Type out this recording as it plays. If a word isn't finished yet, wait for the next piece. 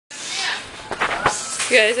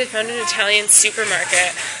You guys, I found an Italian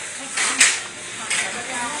supermarket.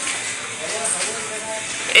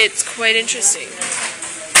 It's quite interesting.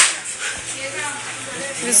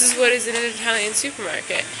 This is what is in an Italian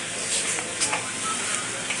supermarket.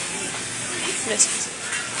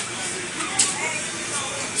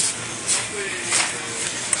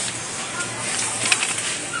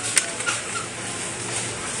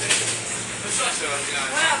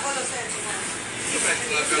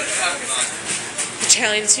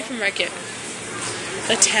 Italian supermarket.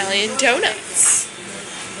 Italian donuts.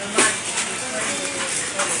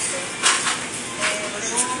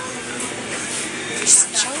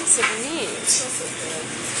 Just chunks of meat.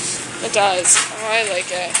 It does. Oh, I like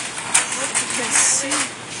it. What can I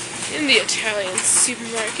see in the Italian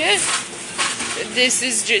supermarket? This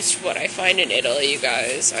is just what I find in Italy, you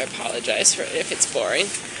guys. I apologize for if it's boring.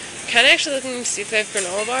 Kind of actually looking to see if they have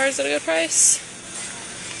granola bars at a good price.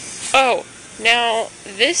 Oh, now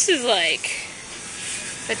this is like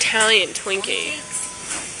Italian Twinkie.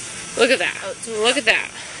 Look at that. Look at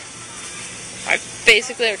that. I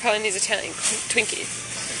basically are calling these Italian Twinkies.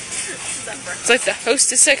 It's like the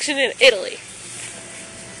hostess section in Italy.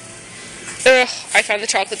 Ugh, I found the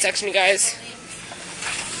chocolate section, you guys.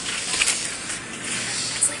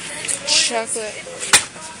 Chocolate.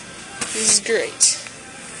 This is great.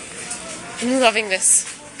 I'm loving this.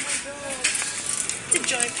 It's a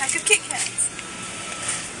joint pack of Kit Kats.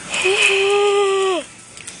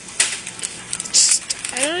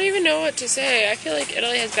 I don't even know what to say. I feel like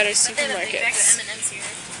Italy has better supermarkets.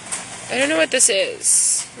 I don't know what this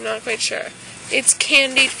is. I'm not quite sure. It's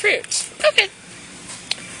candied fruit. Okay.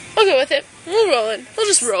 I'll go with it. We're rolling. We'll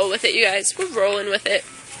just roll with it, you guys. We're rolling with it.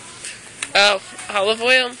 Oh, olive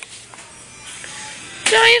oil.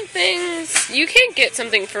 Giant things. You can't get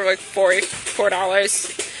something for like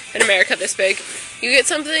 $4 in America this big. You get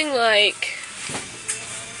something like...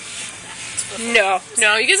 No,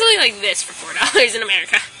 you get something like this for $4 in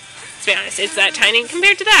America. Let's be honest, it's that tiny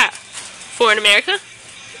compared to that. 4 in America,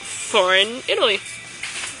 4 in Italy.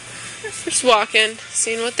 We're just walking,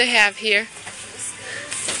 seeing what they have here.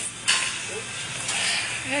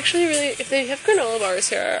 I actually really, if they have granola bars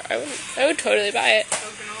here, I would totally buy it.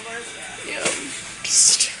 Yeah,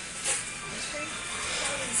 just...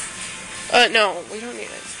 no, we don't need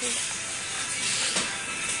it.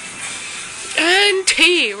 And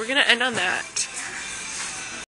tea! We're gonna end on that.